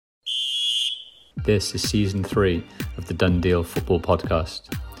This is season 3 of the Done Deal Football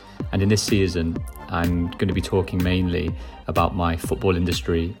Podcast. And in this season, I'm going to be talking mainly about my football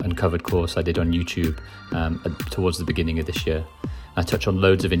industry uncovered course I did on YouTube towards the beginning of this year. I touch on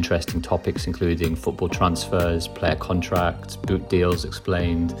loads of interesting topics, including football transfers, player contracts, boot deals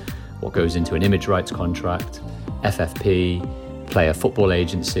explained, what goes into an image rights contract, FFP, player football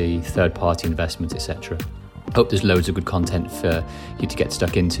agency, third-party investment, etc. Hope there's loads of good content for you to get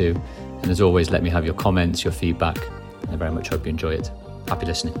stuck into. And as always, let me have your comments, your feedback. I very much hope you enjoy it. Happy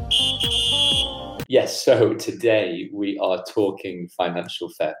listening. Yes, so today we are talking financial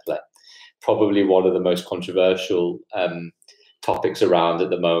fair play. Probably one of the most controversial topics around at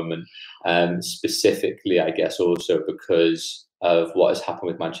the moment, specifically, I guess, also because of what has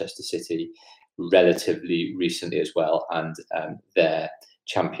happened with Manchester City relatively recently as well, and their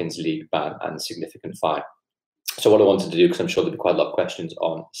Champions League ban and significant fine. So what I wanted to do, because I'm sure there'll be quite a lot of questions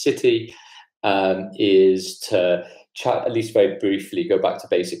on City, is to chat, at least very briefly, go back to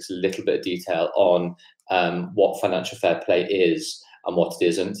basics, a little bit of detail on what financial fair play is and what it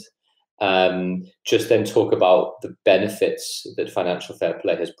isn't. Just then talk about the benefits that financial fair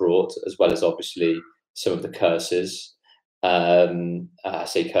play has brought, as well as obviously some of the curses. I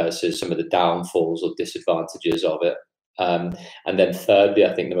say curses, some of the downfalls or disadvantages of it. And then thirdly,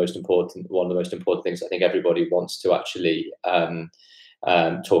 I think one of the most important things I think everybody wants to actually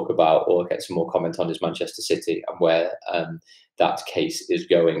talk about or get some more comment on is Manchester City and where that case is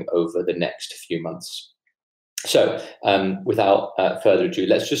going over the next few months. So without further ado,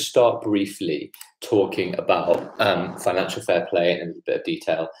 let's just start briefly talking about financial fair play in a little bit of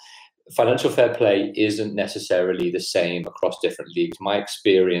detail. Financial fair play isn't necessarily the same across different leagues. My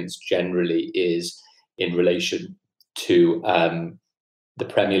experience generally is in relation to the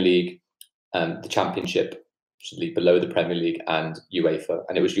Premier League, the Championship, which is the league below the Premier League, and UEFA.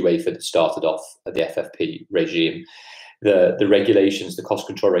 And it was UEFA that started off the FFP regime. The regulations, the cost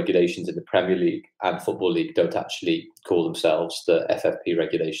control regulations in the Premier League and Football League don't actually call themselves the FFP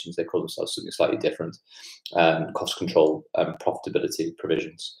regulations. They call themselves something slightly different, cost control profitability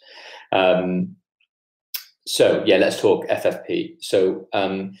provisions. So yeah, let's talk FFP. So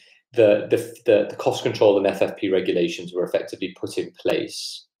the cost control and FFP regulations were effectively put in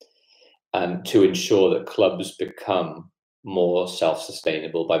place to ensure that clubs become more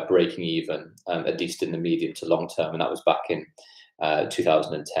self-sustainable by breaking even, at least in the medium to long term, and that was back in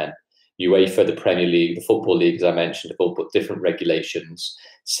 2010. UEFA, the Premier League, the Football League, as I mentioned, have all put different regulations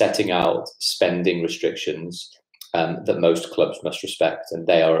setting out spending restrictions that most clubs must respect, and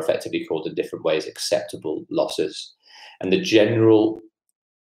they are effectively called in different ways acceptable losses. And the general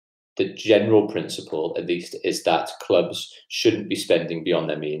principle, at least, is that clubs shouldn't be spending beyond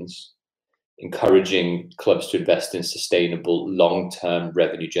their means, encouraging clubs to invest in sustainable long-term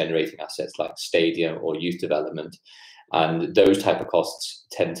revenue-generating assets like stadium or youth development. And those type of costs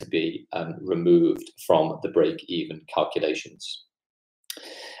tend to be removed from the break-even calculations.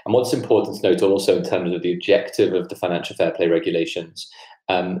 And what's important to note also in terms of the objective of the financial fair play regulations,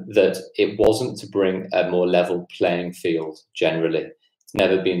 that it wasn't to bring a more level playing field generally. It's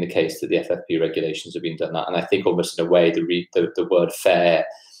never been the case that the FFP regulations have been done that. And I think almost in a way, the word fair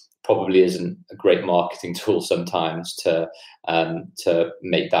probably isn't a great marketing tool sometimes to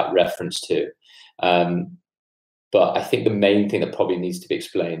make that reference to. But I think the main thing that probably needs to be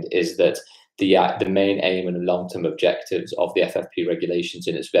explained is that the main aim and long-term objectives of the FFP regulations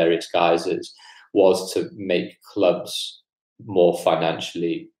in its various guises was to make clubs more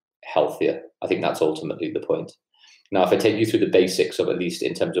financially healthier. I think that's ultimately the point. Now, if I take you through the basics of, at least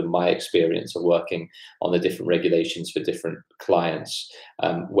in terms of my experience of working on the different regulations for different clients,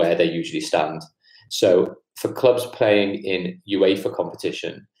 where they usually stand. So for clubs playing in UEFA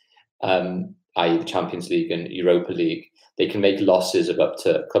competition, i.e. the Champions League and Europa League, they can make losses of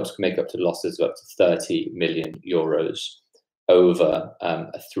clubs can make up to losses of up to 30 million euros over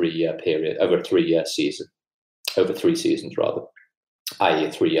a 3-year period, over a 3-year season, over 3 seasons rather, i.e. a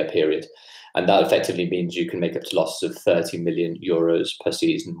 3-year period. And that effectively means you can make up to losses of 30 million euros per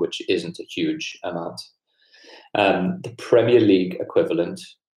season, which isn't a huge amount. The Premier League equivalent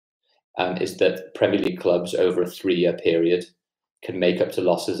is that Premier League clubs over a 3-year period can make up to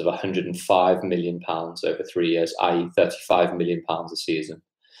losses of £105 million over 3 years, i.e. £35 million a season.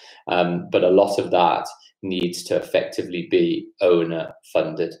 But a lot of that needs to effectively be owner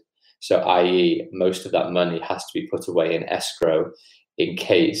funded. So i.e. most of that money has to be put away in escrow in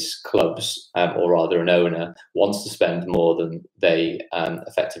case clubs, or rather an owner, wants to spend more than they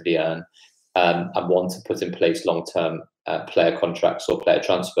effectively earn, and want to put in place long-term player contracts or player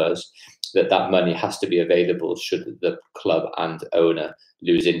transfers. that that money has to be available should the club and owner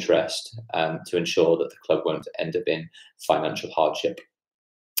lose interest, to ensure that the club won't end up in financial hardship.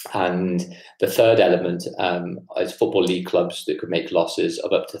 And the third element is Football League clubs that could make losses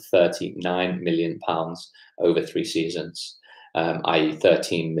of up to £39 million over 3 seasons, i.e.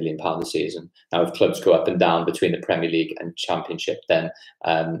 £13 million a season. Now, if clubs go up and down between the Premier League and Championship, then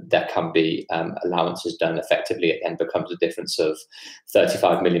there can be allowances done effectively. It then becomes a difference of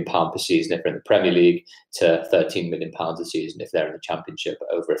 £35 million per season if they're in the Premier League to £13 million a season if they're in the Championship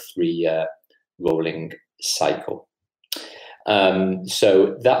over a 3-year rolling cycle.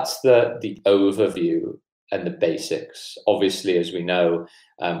 So that's the overview and the basics. Obviously, as we know,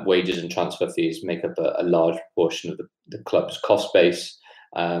 wages and transfer fees make up a large proportion of the club's cost base.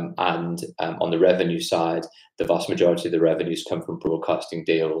 And on the revenue side, the vast majority of the revenues come from broadcasting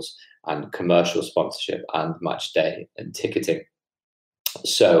deals and commercial sponsorship and match day and ticketing.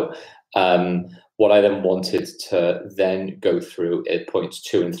 So what I then wanted to then go through at points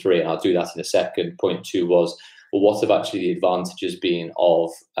 2 and 3, and I'll do that in a second. Point 2 was, well, what have actually the advantages been of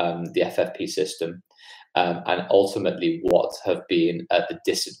the FFP system? And ultimately, what have been the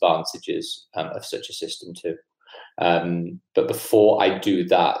disadvantages of such a system too? But before I do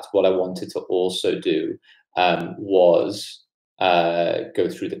that, what I wanted to also do was go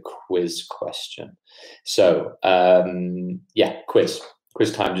through the quiz question. So yeah, quiz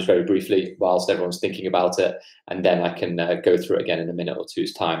time, just very briefly, whilst everyone's thinking about it, and then I can go through it again in a minute or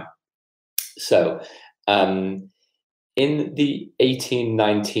two's time. So in the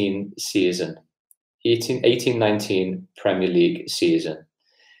 18-19 season, 18-19 Premier League season,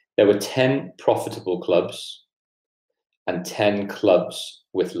 there were 10 profitable clubs and 10 clubs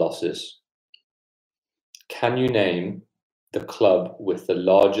with losses. Can you name the club with the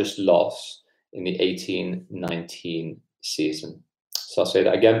largest loss in the 18-19 season? So I'll say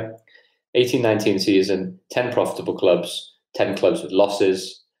that again. 18-19 season, 10 profitable clubs, 10 clubs with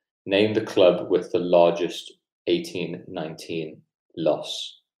losses. Name the club with the largest 18-19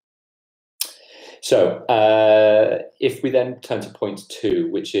 loss. So if we then turn to point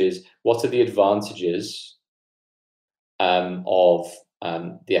 2, which is, what are the advantages of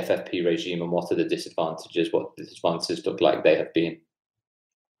the FFP regime, and what are the disadvantages? What the disadvantages look like they have been?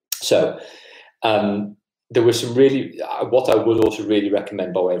 So there were some really, what I would also really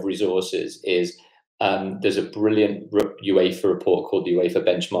recommend by way of resources is there's a brilliant UEFA report called the UEFA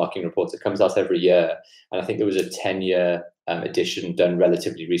Benchmarking Report that comes out every year. And I think there was a 10-year edition done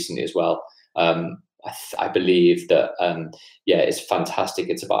relatively recently as well. I believe that, yeah, it's fantastic.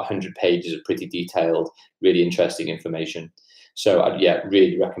 It's about 100 pages of pretty detailed, really interesting information. So I'd, yeah,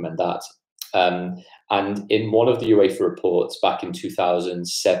 really recommend that. And in one of the UEFA reports back in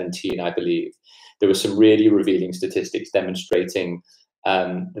 2017, I believe, there were some really revealing statistics demonstrating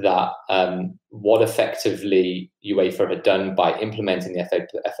that what effectively UEFA had done by implementing the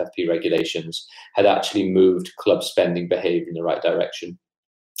FFP regulations had actually moved club spending behaviour in the right direction.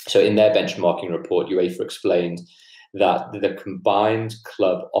 So in their benchmarking report, UEFA explained that the combined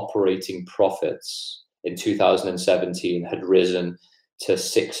club operating profits in 2017 had risen to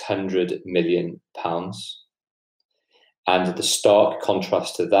 £600 million. And the stark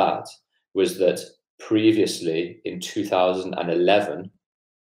contrast to that was that previously, in 2011,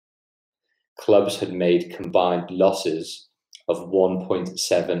 clubs had made combined losses of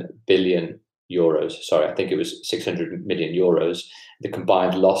 1.7 billion euros. Sorry, I think it was 600 million euros. The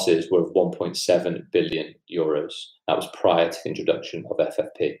combined losses were of 1.7 billion euros. That was prior to the introduction of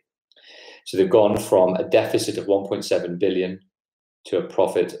FFP. So they've gone from a deficit of 1.7 billion to a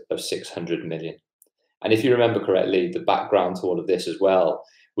profit of 600 million. And if you remember correctly, the background to all of this as well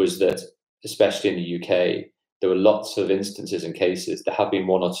was that, especially in the UK, there were lots of instances and cases. There have been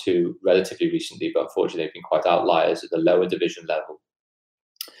 1 or 2 relatively recently, but unfortunately they've been quite outliers at the lower division level,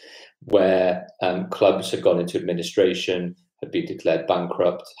 where clubs had gone into administration, had been declared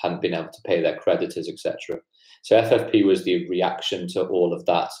bankrupt, hadn't been able to pay their creditors, etc. So FFP was the reaction to all of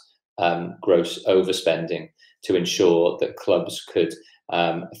that gross overspending to ensure that clubs could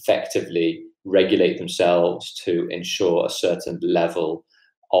effectively regulate themselves to ensure a certain level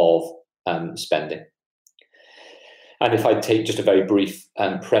of spending. And if I take just a very brief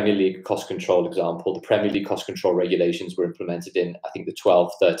Premier League cost control example, the Premier League cost control regulations were implemented in, I think, the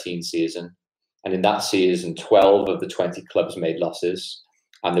 12-13 season. And in that season, 12 of the 20 clubs made losses.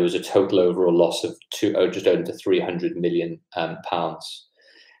 And there was a total overall loss of just over £300 million.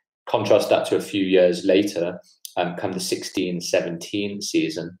 Contrast that to a few years later, come the 16-17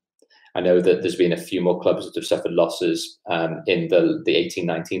 season. I know that there's been a few more clubs that have suffered losses in the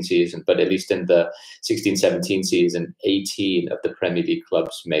 18-19 season, but at least in the 16-17 season, 18 of the Premier League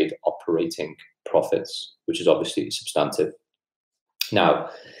clubs made operating profits, which is obviously substantive. Now,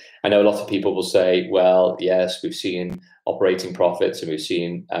 I know a lot of people will say, well, yes, we've seen operating profits and we've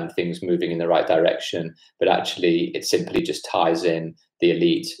seen things moving in the right direction, but actually it simply just ties in the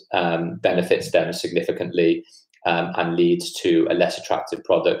elite, benefits them significantly, and leads to a less attractive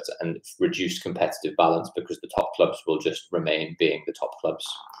product and reduced competitive balance, because the top clubs will just remain being the top clubs.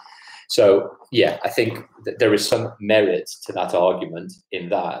 So, yeah, I think that there is some merit to that argument in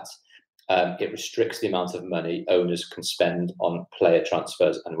that it restricts the amount of money owners can spend on player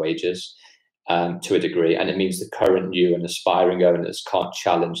transfers and wages to a degree. And it means the current, new and aspiring owners can't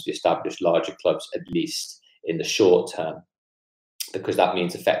challenge the established larger clubs, at least in the short term, because that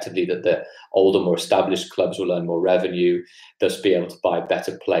means effectively that the older, more established clubs will earn more revenue, thus be able to buy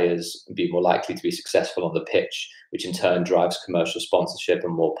better players and be more likely to be successful on the pitch, which in turn drives commercial sponsorship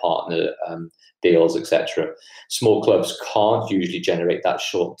and more partner deals, etc. Small clubs can't usually generate those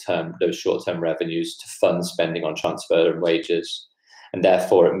short-term revenues to fund spending on transfer and wages. And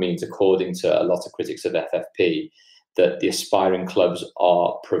therefore, it means, according to a lot of critics of FFP, that the aspiring clubs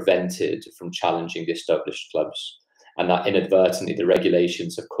are prevented from challenging the established clubs, and that inadvertently the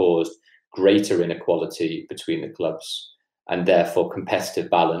regulations have caused greater inequality between the clubs, and therefore competitive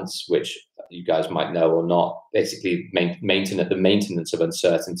balance, which you guys might know or not, basically the maintenance of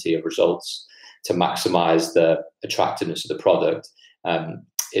uncertainty of results to maximize the attractiveness of the product,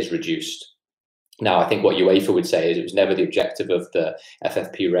 is reduced. Now, I think what UEFA would say is it was never the objective of the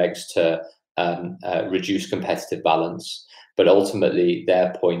FFP regs to reduce competitive balance, but ultimately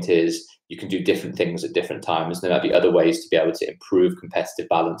their point is you can do different things at different times. There might be other ways to be able to improve competitive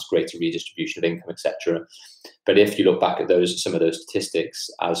balance, greater redistribution of income, etc. But if you look back at some of those statistics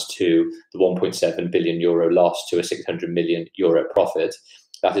as to the 1.7 billion euro loss to a 600 million euro profit,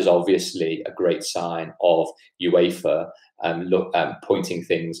 that is obviously a great sign of UEFA pointing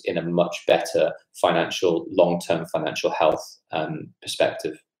things in a much better long-term financial health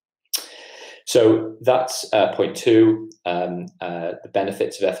perspective. So that's point two, the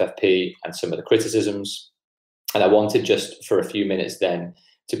benefits of FFP and some of the criticisms. And I wanted just for a few minutes then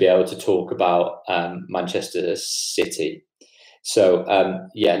to be able to talk about Manchester City. So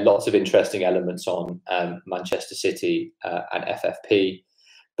yeah, lots of interesting elements on Manchester City and FFP.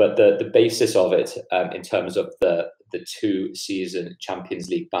 But the basis of it, in terms of the 2-season Champions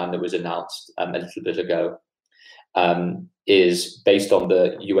League ban that was announced a little bit ago, is based on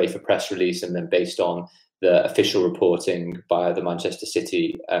the UEFA press release and then based on the official reporting by the Manchester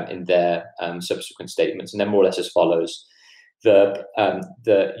City in their subsequent statements, and then more or less as follows. The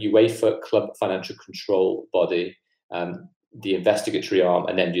UEFA Club Financial Control Body, the investigatory arm,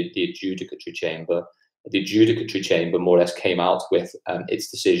 and then the adjudicatory chamber. The adjudicatory chamber more or less came out with its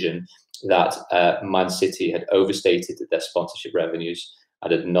decision that Man City had overstated their sponsorship revenues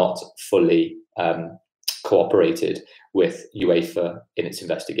and had not fully cooperated with UEFA in its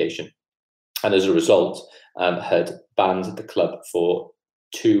investigation, and as a result had banned the club for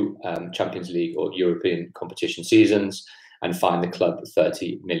 2 Champions League or European competition seasons and fined the club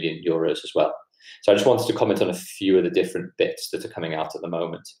 30 million euros as well. So I just wanted to comment on a few of the different bits that are coming out at the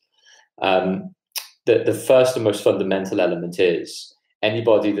moment. The first and most fundamental element is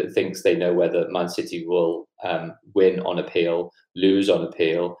anybody that thinks they know whether Man City will win on appeal, lose on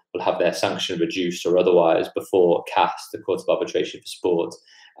appeal, will have their sanction reduced or otherwise before CAS, the Court of Arbitration for Sport,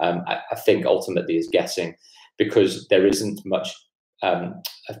 I think ultimately is guessing, because there isn't much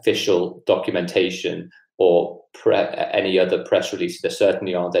official documentation or any other press release. There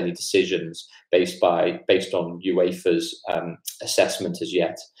certainly aren't any decisions based on UEFA's assessment as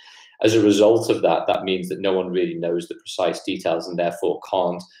yet. As a result of that, that means that no one really knows the precise details and therefore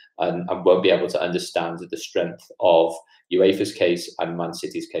can't and won't be able to understand the strength of UEFA's case and Man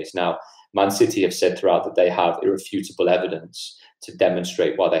City's case. Now, Man City have said throughout that they have irrefutable evidence to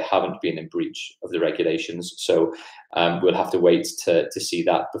demonstrate why they haven't been in breach of the regulations. So we'll have to wait to see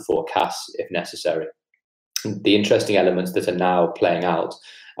that before CAS if necessary. The interesting elements that are now playing out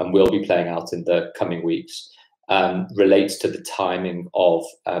and will be playing out in the coming weeks relates to the timing of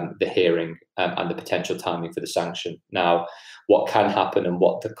the hearing and the potential timing for the sanction. Now, what can happen and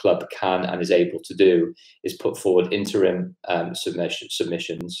what the club can and is able to do is put forward interim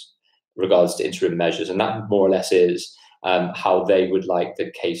submissions regards to interim measures, and that more or less is how they would like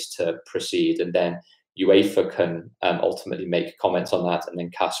the case to proceed, and then UEFA can ultimately make comments on that, and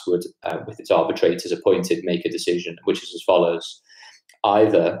then CAS would, with its arbitrators appointed, make a decision, which is as follows.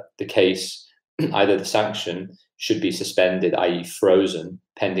 Either the sanction should be suspended, i.e. frozen,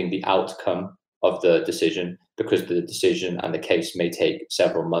 pending the outcome of the decision, because the decision and the case may take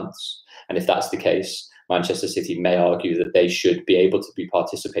several months. And if that's the case, Manchester City may argue that they should be able to be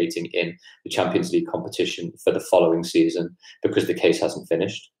participating in the Champions League competition for the following season because the case hasn't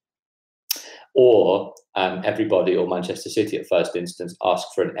finished. Or everybody, or Manchester City at first instance, ask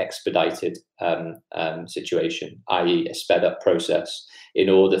for an expedited situation, i.e. a sped up process, in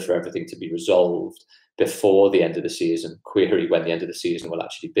order for everything to be resolved before the end of the season, query when the end of the season will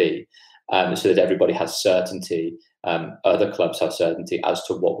actually be, so that everybody has certainty, other clubs have certainty as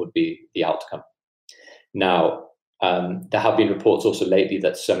to what would be the outcome. Now, there have been reports also lately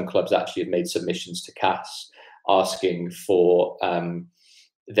that some clubs actually have made submissions to CAS asking for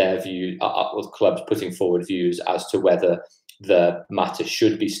their view, with clubs putting forward views as to whether the matter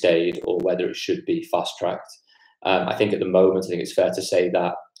should be stayed or whether it should be fast-tracked. I think at the moment, I think it's fair to say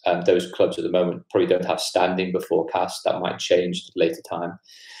that those clubs at the moment probably don't have standing before CAS. That might change at a later time.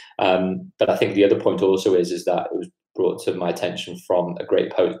 But I think the other point also is that it was brought to my attention from a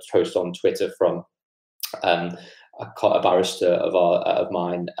great post on Twitter from a barrister of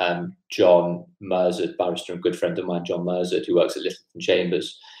mine, John Merzert, barrister and good friend of mine, John Merzert, who works at Littleton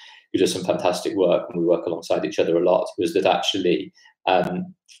Chambers, who does some fantastic work, and we work alongside each other a lot, was that actually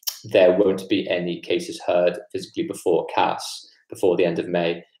there won't be any cases heard physically before CAS before the end of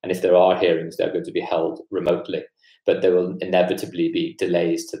May. And if there are hearings, they're going to be held remotely. But there will inevitably be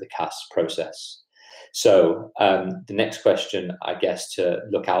delays to the CAS process. So the next question, I guess, to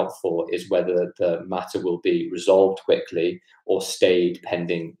look out for is whether the matter will be resolved quickly or stayed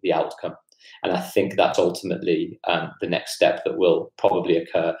pending the outcome. And I think that's ultimately the next step that will probably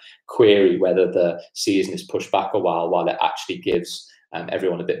occur. Query whether the season is pushed back a while it actually gives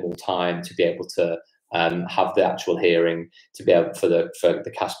everyone a bit more time to be able to have the actual hearing, to be able for the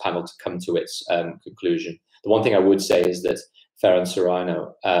CAS panel to come to its conclusion. The one thing I would say is that Ferran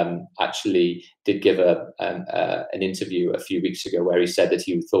Soriano actually did give an interview a few weeks ago where he said that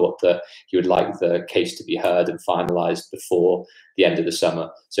he thought that he would like the case to be heard and finalised before the end of the summer.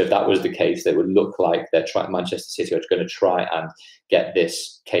 So if that was the case, it would look like Manchester City are going to try and get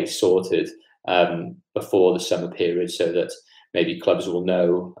this case sorted before the summer period, so that maybe clubs will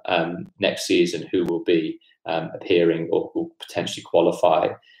know next season who will be appearing or will potentially qualify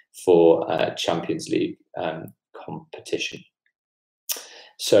for Champions League competition.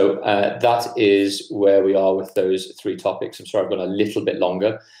 So that is where we are with those three topics. I'm sorry I've gone a little bit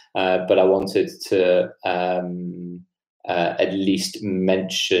longer, but I wanted to at least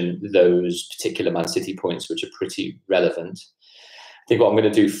mention those particular Man City points, which are pretty relevant. I think what I'm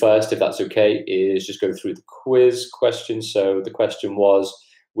going to do first, if that's okay, is just go through the quiz question. So the question was,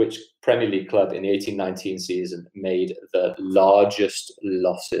 which Premier League club in the 18-19 season made the largest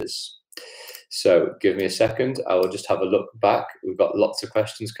losses? So give me a second. I will just have a look back. We've got lots of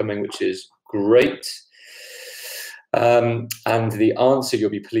questions coming, which is great. And the answer, you'll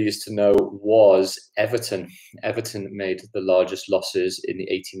be pleased to know, was Everton. Everton made the largest losses in the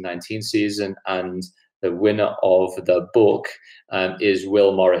 18-19 season, and the winner of the book is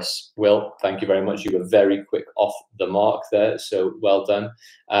Will Morris. Will, thank you very much. You were very quick off the mark there, so well done.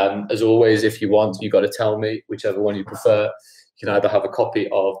 As always, if you want, you've got to tell me whichever one you prefer. You can either have a copy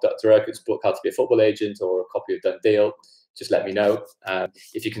of Dr. Urquhart's book, How to Be a Football Agent, or a copy of Done Deal. Just let me know.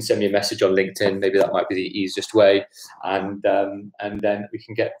 If you can send me a message on LinkedIn, maybe that might be the easiest way. And then we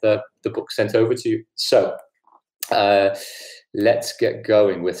can get the book sent over to you. So let's get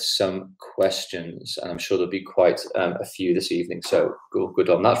going with some questions. And I'm sure there'll be quite a few this evening. So good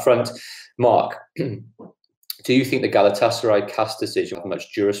on that front. Mark, do you think the Galatasaray CAS decision will have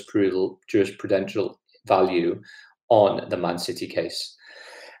much jurisprudential value on the Man City case?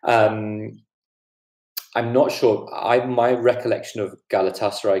 I'm not sure. My recollection of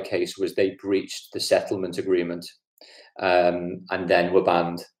Galatasaray case was they breached the settlement agreement and then were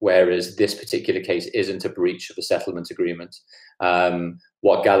banned, whereas this particular case isn't a breach of the settlement agreement.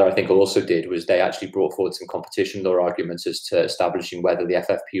 What Gala, I think, also did was they actually brought forward some competition law arguments as to establishing whether the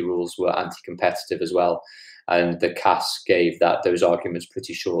FFP rules were anti-competitive as well. And the CAS gave those arguments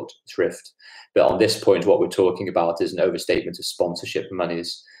pretty short shrift. But on this point, what we're talking about is an overstatement of sponsorship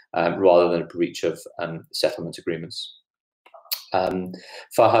monies rather than a breach of settlement agreements.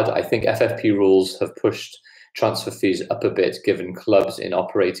 Fahad, I think FFP rules have pushed transfer fees up a bit, given clubs in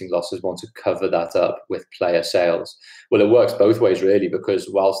operating losses want to cover that up with player sales. Well, it works both ways, really, because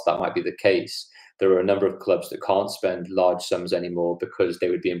whilst that might be the case, there are a number of clubs that can't spend large sums anymore because they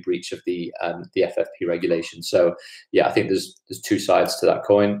would be in breach of the FFP regulation. So, yeah, I think there's two sides to that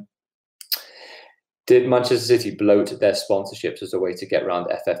coin. Did Manchester City bloat their sponsorships as a way to get around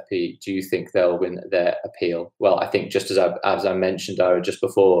FFP? Do you think they'll win their appeal? Well, I think just as I mentioned just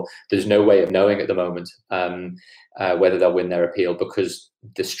before, there's no way of knowing at the moment whether they'll win their appeal, because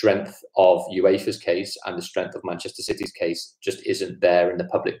the strength of UEFA's case and the strength of Manchester City's case just isn't there in the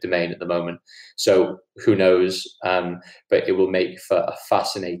public domain at the moment. So who knows? But it will make for a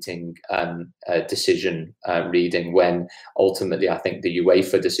fascinating decision reading when ultimately I think the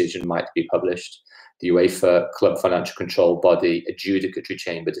UEFA decision might be published. The UEFA Club Financial Control Body adjudicatory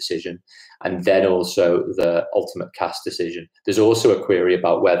chamber decision, and then also the ultimate CAS decision. There's also a query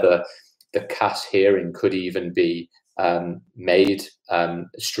about whether the CAS hearing could even be made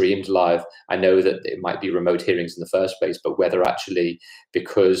streamed live. I know that it might be remote hearings in the first place, but whether actually,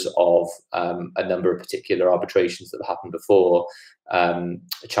 because of a number of particular arbitrations that have happened before, a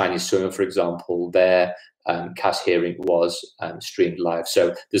Chinese swimmer, for example, their CAS hearing was streamed live.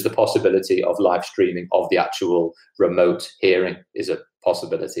 So there's the possibility of live streaming of the actual remote hearing is a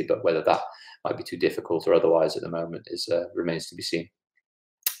possibility, but whether that might be too difficult or otherwise at the moment is remains to be seen.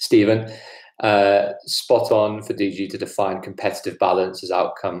 Stephen, spot on for DG to define competitive balance as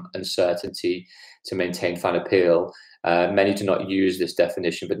outcome uncertainty to maintain fan appeal. Many do not use this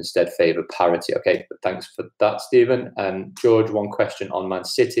definition, but instead favour parity. Okay, thanks for that, Stephen. George, one question on Man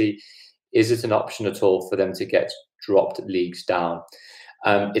City. Is it an option at all for them to get dropped leagues down?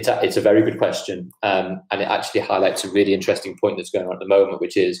 It's a very good question, and it actually highlights a really interesting point that's going on at the moment,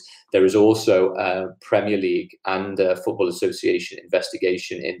 which is there is also a Premier League and a Football Association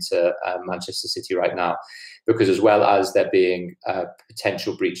investigation into Manchester City right now, because as well as there being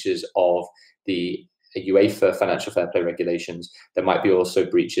potential breaches of the UEFA financial fair play regulations, there might be also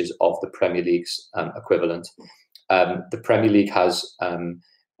breaches of the Premier League's equivalent. The Premier League has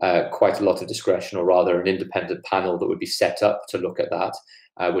quite a lot of discretion, or rather an independent panel that would be set up to look at that,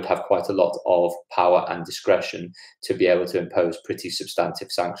 would have quite a lot of power and discretion to be able to impose pretty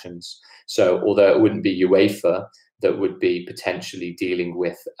substantive sanctions. So although it wouldn't be UEFA that would be potentially dealing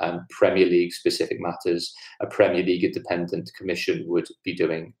with Premier League specific matters, a Premier League independent commission would be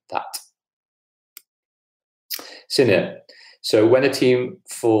doing that. Sinir. So when a team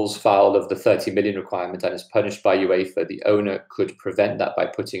falls foul of the 30 million requirement and is punished by UEFA, the owner could prevent that by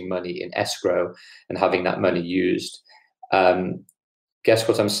putting money in escrow and having that money used. Guess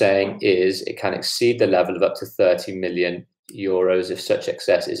what I'm saying is it can exceed the level of up to 30 million euros if such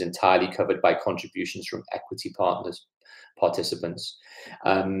excess is entirely covered by contributions from equity participants.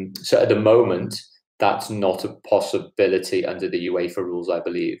 So at the moment, that's not a possibility under the UEFA rules, I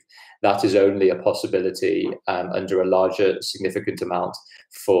believe. That is only a possibility under a larger, significant amount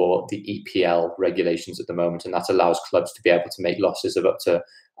for the EPL regulations at the moment, and that allows clubs to be able to make losses of up to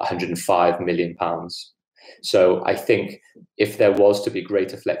 £105 million. So I think if there was to be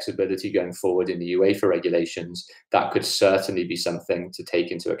greater flexibility going forward in the UEFA regulations, that could certainly be something to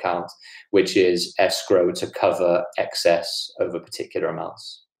take into account, which is escrow to cover excess over particular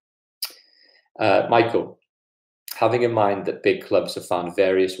amounts. Michael, having in mind that big clubs have found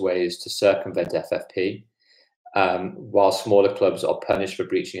various ways to circumvent FFP, while smaller clubs are punished for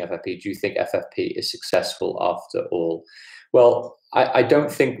breaching FFP, do you think FFP is successful after all? Well, I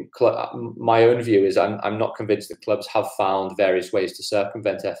don't think, my own view is I'm not convinced that clubs have found various ways to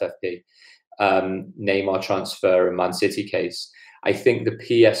circumvent FFP. Neymar transfer and Man City case. I think the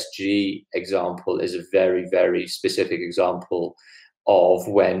PSG example is a very, very specific example of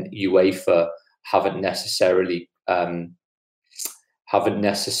when UEFA haven't necessarily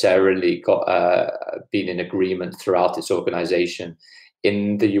got been in agreement throughout its organisation.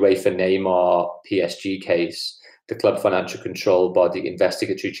 In the UEFA Neymar PSG case, the Club Financial Control Body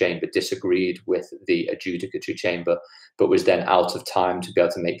investigatory chamber disagreed with the adjudicatory chamber, but was then out of time to be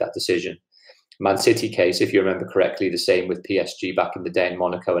able to make that decision. Man City case, if you remember correctly, the same with PSG back in the day in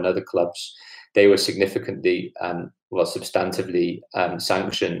Monaco and other clubs. They were significantly, substantively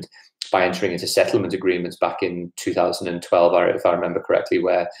sanctioned by entering into settlement agreements back in 2012, if I remember correctly,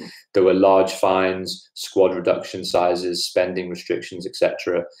 where there were large fines, squad reduction sizes, spending restrictions,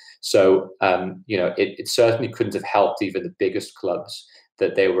 etc. So, it certainly couldn't have helped even the biggest clubs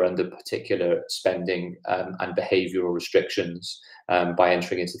that they were under particular spending and behavioural restrictions by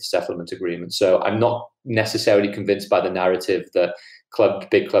entering into the settlement agreement. So I'm not necessarily convinced by the narrative that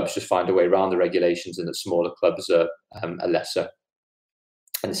big clubs just find a way around the regulations and that smaller clubs are lesser.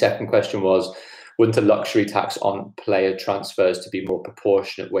 And the second question was, wouldn't a luxury tax on player transfers to be a more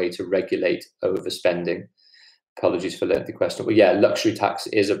proportionate way to regulate overspending? Apologies for the question. But yeah, luxury tax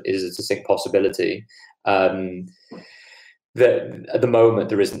is a distinct possibility. At the moment,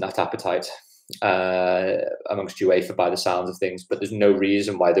 there isn't that appetite. amongst UEFA by the sounds of things, but there's no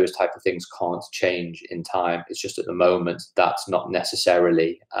reason why those type of things can't change in time. It's just at the moment that's not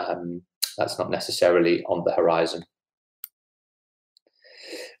necessarily on the horizon.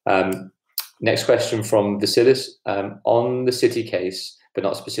 Next question from Vasilis. On the City case, but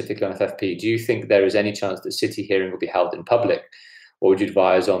not specifically on FFP, do you think there is any chance that City hearing will be held in public? What would you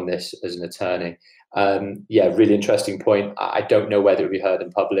advise on this as an attorney? Yeah, really interesting point. I don't know whether it will be heard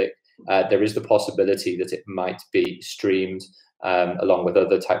in public. There is the possibility that it might be streamed along with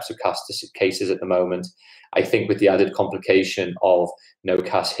other types of CAS cases at the moment. I think with the added complication of no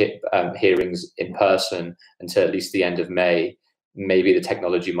CAS hearings in person until at least the end of May, maybe the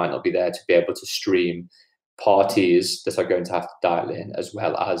technology might not be there to be able to stream parties that are going to have to dial in, as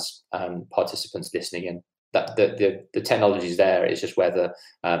well as participants listening in. That the technology is there. It's just whether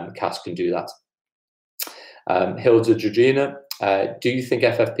CAS can do that. Hilda Georgina, do you think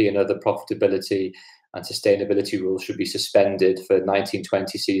FFP and other profitability and sustainability rules should be suspended for the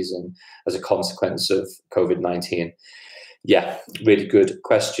 19-20 season as a consequence of COVID-19? Yeah, really good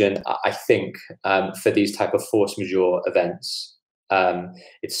question. I think for these type of force majeure events,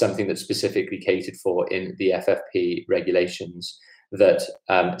 it's something that's specifically catered for in the FFP regulations, that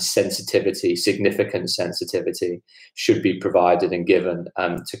significant sensitivity should be provided and given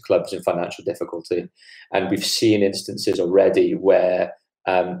to clubs in financial difficulty. And we've seen instances already where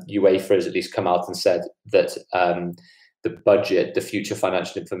UEFA has at least come out and said that the budget, the future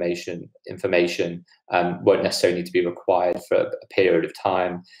financial information won't necessarily need to be required for a period of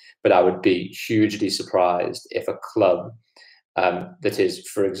time. But I would be hugely surprised if a club that is,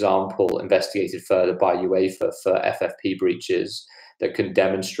 for example, investigated further by UEFA for FFP breaches, that can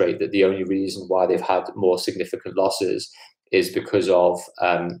demonstrate that the only reason why they've had more significant losses is because of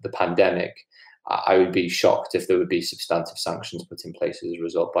the pandemic. I would be shocked if there would be substantive sanctions put in place as a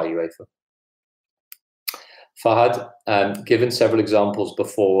result by UEFA. Fahad, given several examples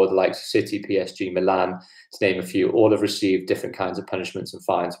before, the likes of City, PSG, Milan, to name a few, all have received different kinds of punishments and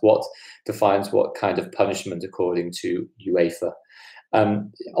fines. What defines what kind of punishment according to UEFA?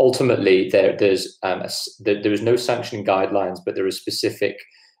 Ultimately, there is no sanctioning guidelines, but there are specific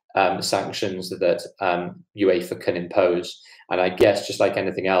sanctions that UEFA can impose. And I guess, just like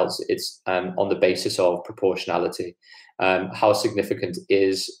anything else, it's on the basis of proportionality. How significant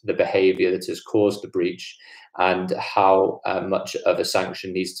is the behaviour that has caused the breach, and how much of a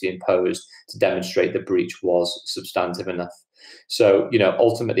sanction needs to be imposed to demonstrate the breach was substantive enough. So,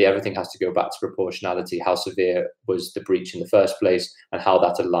 ultimately everything has to go back to proportionality. How severe was the breach in the first place, and how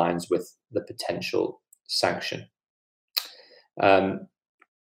that aligns with the potential sanction.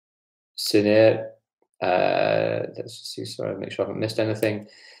 Sinir, let's see, sorry, make sure I haven't missed anything.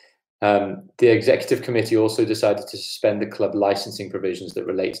 The executive committee also decided to suspend the club licensing provisions that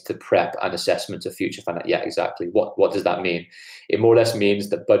relate to prep and assessment of future finance. Yeah, exactly. What does that mean? It more or less means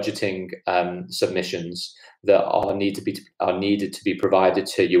that budgeting submissions that are needed to be provided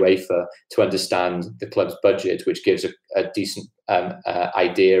to UEFA to understand the club's budget, which gives a decent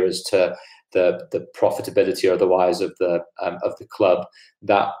idea as to the profitability or otherwise of the club,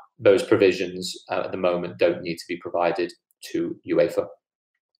 that those provisions at the moment don't need to be provided to UEFA.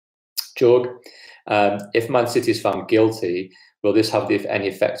 Jorg, if Man City is found guilty, will this have any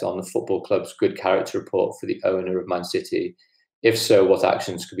effect on the football club's good character report for the owner of Man City? If so, what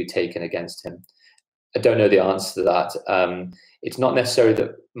actions could be taken against him? I don't know the answer to that. It's not necessary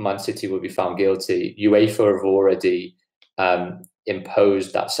that Man City will be found guilty. UEFA have already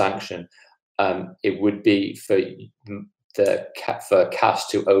imposed that sanction. It would be for CAS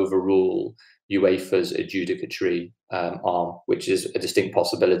to overrule UEFA's adjudicatory arm, which is a distinct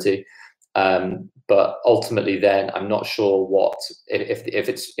possibility. But ultimately, then I'm not sure what if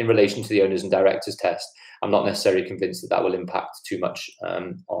it's in relation to the owners and directors test. I'm not necessarily convinced that will impact too much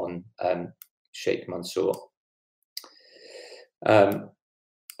on Sheikh Mansour.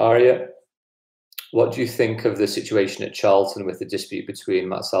 Arya, what do you think of the situation at Charlton with the dispute between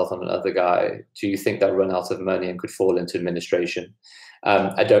Matt Southam and another guy? Do you think they'll run out of money and could fall into administration?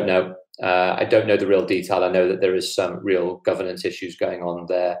 I don't know. I don't know the real detail. I know that there is some real governance issues going on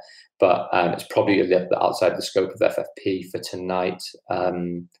there, but it's probably a little bit outside the scope of FFP for tonight.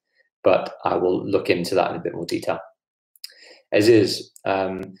 But I will look into that in a bit more detail. Aziz,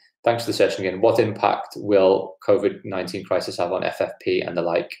 thanks for the session again. What impact will COVID-19 crisis have on FFP and the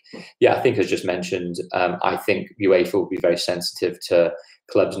like? Yeah, I think as just mentioned, I think UEFA will be very sensitive to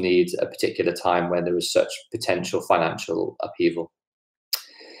clubs' needs at a particular time when there is such potential financial upheaval.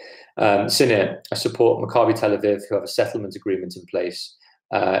 Sinir, I support Maccabi Tel Aviv, who have a settlement agreement in place.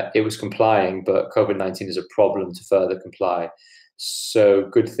 It was complying, but COVID-19 is a problem to further comply. So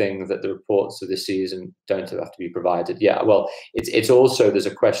good thing that the reports of this season don't have to be provided. Yeah, well, it's also, there's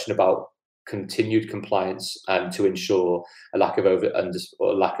a question about continued compliance to ensure a lack of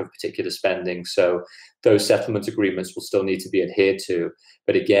or lack of particular spending. So those settlement agreements will still need to be adhered to.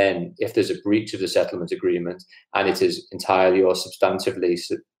 But again, if there's a breach of the settlement agreement and it is entirely or substantively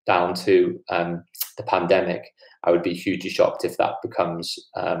down to the pandemic, I would be hugely shocked if that becomes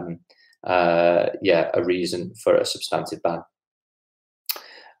a reason for a substantive ban.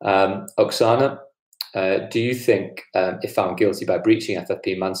 Oksana, do you think if found guilty by breaching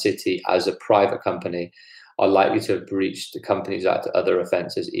FFP, Man City as a private company are likely to have breached the Companies Act to other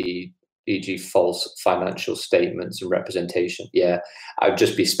offences, e.g. false financial statements and representation? Yeah, I would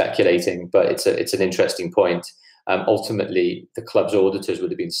just be speculating, but it's an interesting point. Ultimately, the club's auditors would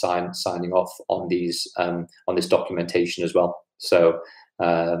have been signing off on these on this documentation as well. So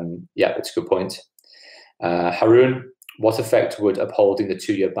it's a good point. Haroon, what effect would upholding the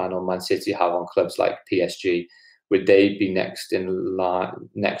 2-year ban on Man City have on clubs like PSG? Would they be next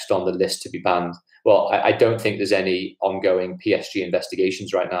on the list to be banned? Well, I don't think there's any ongoing PSG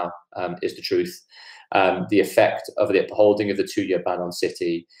investigations right now, is the truth. The effect of the upholding of the 2-year ban on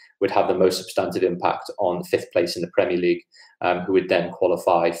City would have the most substantive impact on 5th place in the Premier League, who would then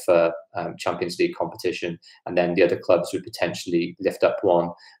qualify for Champions League competition, and then the other clubs would potentially lift up one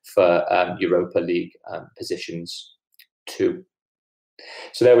for Europa League positions too.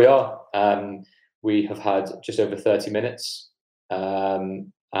 So there we are. We have had just over 30 minutes.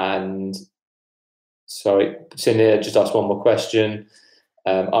 And sorry, Sinir just asked one more question.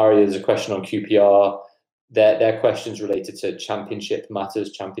 Ari, there's a question on QPR. Their questions related to championship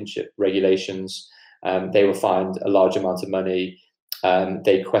matters, championship regulations. They were fined a large amount of money.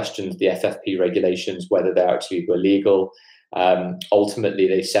 They questioned the FFP regulations, whether they actually were legal. Ultimately,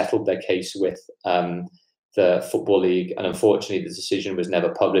 they settled their case with the Football League, and unfortunately, the decision was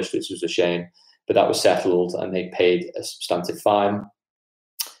never published, which was a shame. But that was settled, and they paid a substantive fine.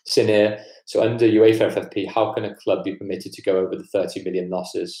 Sinir, so under UEFA FFP, how can a club be permitted to go over the 30 million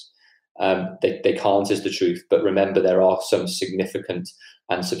losses? They can't, is the truth. But remember, there are some significant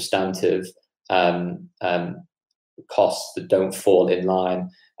and substantive costs that don't fall in line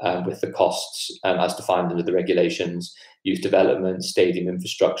with the costs as defined under the regulations: youth development, stadium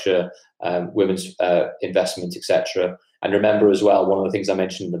infrastructure, women's investment, etc. And remember as well, one of the things I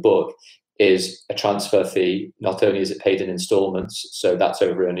mentioned in the book is a transfer fee. Not only is it paid in installments, so that's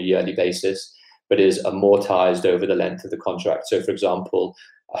over on a yearly basis, but is amortized over the length of the contract. So, for example,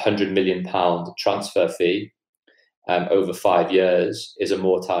 £100 million transfer fee over 5 years is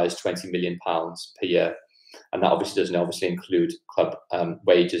amortized £20 million per year. And that obviously doesn't include club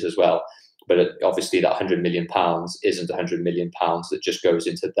wages as well. But obviously that £100 million isn't £100 million that just goes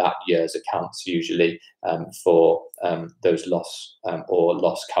into that year's accounts usually for those loss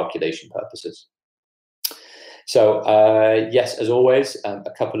calculation purposes. So yes, as always, a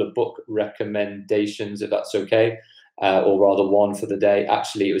couple of book recommendations, if that's okay, or rather one for the day.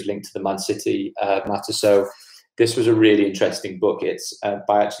 Actually, it was linked to the Man City matter. So this was a really interesting book. It's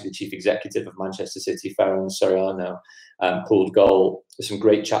by actually the chief executive of Manchester City, Ferran Soriano, called Goal. There's some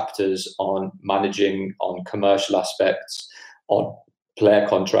great chapters on managing, on commercial aspects, on player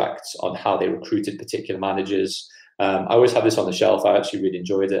contracts, on how they recruited particular managers. I always have this on the shelf. I actually really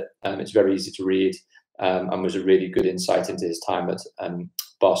enjoyed it. It's very easy to read and was a really good insight into his time at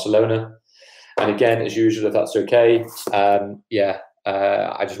Barcelona. And again, as usual, if that's okay, I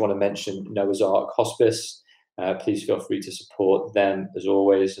just want to mention Noah's Ark Hospice. Please feel free to support them as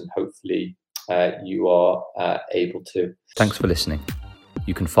always, and hopefully you are able to. Thanks for listening.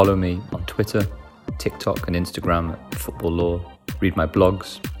 You can follow me on Twitter, TikTok and Instagram at Football Law, read my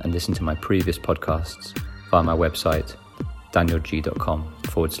blogs and listen to my previous podcasts via my website,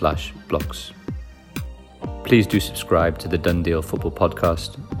 danielg.com/blogs. Please do subscribe to the Done Deal Football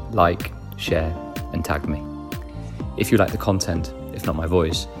Podcast, like, share and tag me. If you like the content, if not my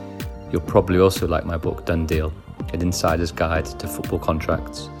voice, you'll probably also like my book Done Deal, an insider's guide to football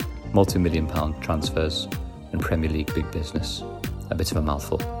contracts, multi-million-pound transfers and Premier League big business. A bit of a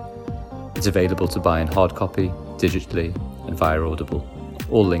mouthful. It's available to buy in hard copy, digitally and via Audible.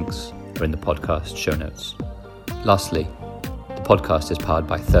 All links are in the podcast show notes. Lastly, the podcast is powered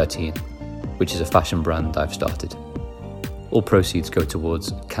by 13, which is a fashion brand I've started. All proceeds go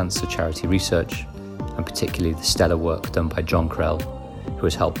towards cancer charity research, and particularly the stellar work done by John Krell, who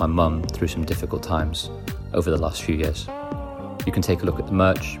has helped my mum through some difficult times over the last few years. You can take a look at the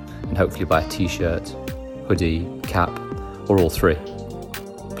merch and hopefully buy a t-shirt, hoodie, cap, or all three.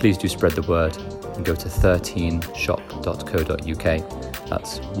 Please do spread the word and go to 13shop.co.uk.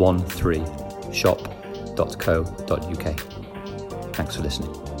 That's 13shop.co.uk. Thanks for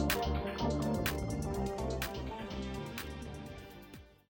listening.